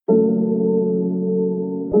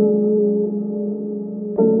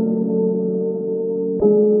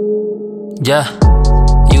Yeah,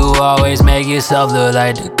 you always make yourself look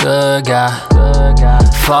like the good guy.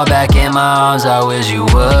 Fall back in my arms, I wish you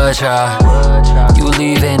would try. You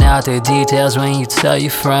leaving out the details when you tell your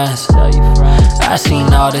friends. I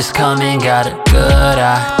seen all this coming, got a good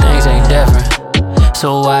eye. Things ain't different,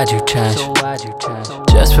 so why'd you change?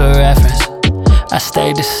 Just for reference, I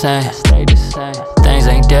stayed the same. Things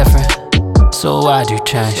ain't different, so why'd you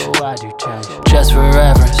change? Just for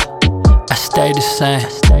reference, I stay the same.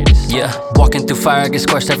 Yeah, walking through fire, I get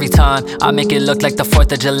scorched every time. I make it look like the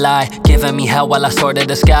 4th of July, giving me hell while I soar to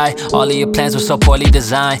the sky. All of your plans were so poorly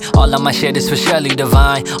designed. All of my shit is for surely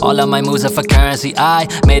divine. All of my moves are for currency. I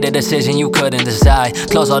made a decision you couldn't decide.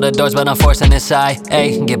 Close all the doors but I'm forcing inside.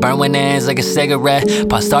 Ayy, get burned when it ends like a cigarette.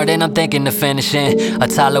 Pause starting, I'm thinking of finishing. A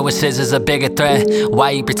Tyler with scissors, a bigger threat.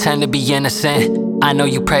 Why you pretend to be innocent? I know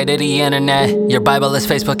you pray to the internet. Your Bible is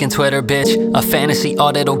Facebook and Twitter, bitch. A fantasy,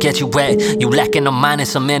 all that'll get you wet. You lacking a mind and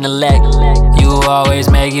some intellect. You always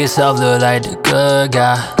make yourself look like the good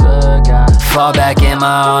guy. Fall back in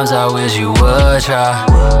my arms, I wish you would try.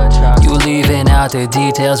 You leaving out the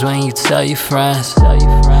details when you tell your friends.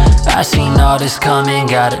 I seen all this coming,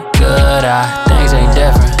 got a good eye. Things ain't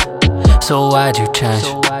different, so why'd you change?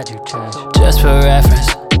 Just for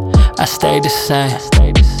reference, I stayed the same.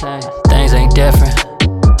 Things ain't different,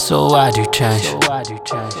 so why'd you change?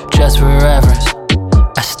 Just for reference,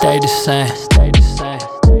 I stay the same.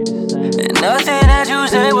 And nothing that you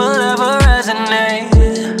say will ever resonate.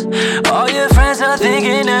 All your friends are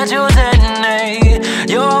thinking that you'll detonate.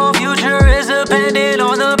 Your whole future is dependent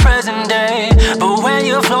on the present day. But when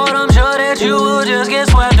you float, I'm sure that you will just get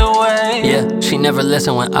swept away. Yeah, she never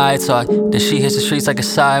listened when I talk. Then she hits the streets like a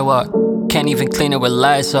sidewalk. Can't even clean it with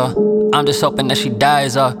lights off. I'm just hoping that she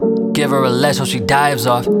dies off. Give her a leg so she dives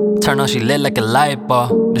off. Turn on, she lit like a light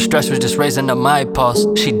bulb. The stress was just raising up my pulse.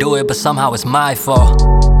 She do it, but somehow it's my fault.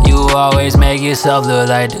 You always make yourself look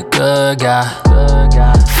like the good guy.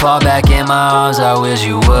 Fall back in my arms, I wish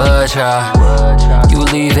you would try. You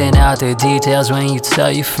leaving out the details when you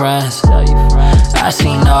tell your friends. I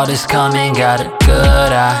seen all this coming, got a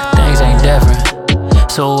good eye. Things ain't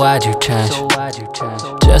different, so why'd you change?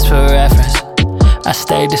 Just for reference, I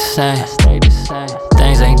stayed the same.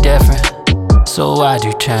 Things ain't different, so why'd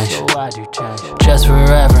you change? Just for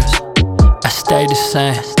reference, I stay the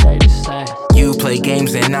same. You play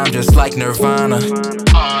games and I'm just like Nirvana.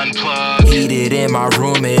 Unplug. Heated in my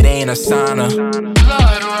room, it ain't a sauna.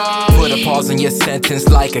 Blood rush. Put a pause in your sentence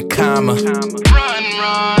like a comma.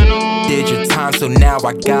 Run. Did your time, so now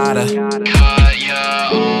I gotta cut ya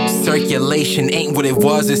off. Circulation ain't what it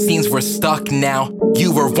was, it seems we're stuck now.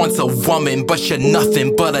 You were once a woman, but you're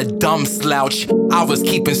nothing but a dumb slouch. I was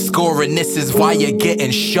keeping score and this is why you're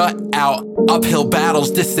getting shut out. Uphill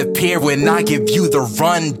battles disappear when I give you the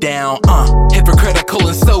rundown. Hypocritical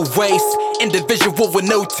and so waste. Individual with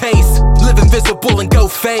no taste. Live invisible and go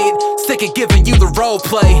fade. Sick of giving you the role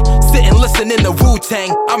play. Sit and listen in the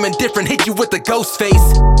Wu-Tang. I'm indifferent, hit you with the ghost face.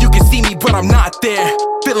 You can see me but I'm not there.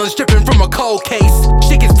 Feelings dripping from a cold case.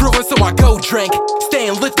 Shit gets brewing so I go drink.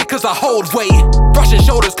 Staying lifted cause I hold weight. Brushing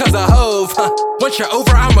shoulders cause I hove. Once you're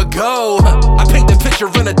over I'ma go. I paint the picture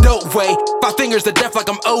in a dope way. 5 fingers to death like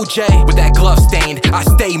I'm OJ. With that glove stained, I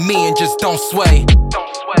stay me and just don't sway.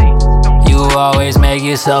 You always make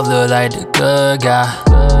yourself look like the good guy.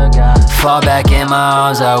 Fall back in my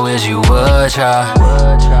arms, I wish you would try.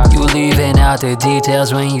 You leaving out the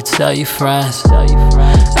details when you tell your friends.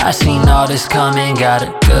 I seen all this coming, got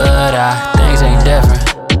a good eye. Things ain't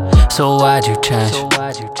different, so why'd you change?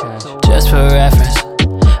 Just for reference,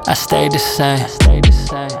 I stayed the same.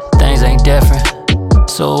 Things ain't different,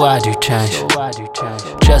 so why'd you change?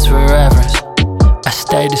 Just for reference, I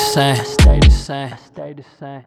stay the same.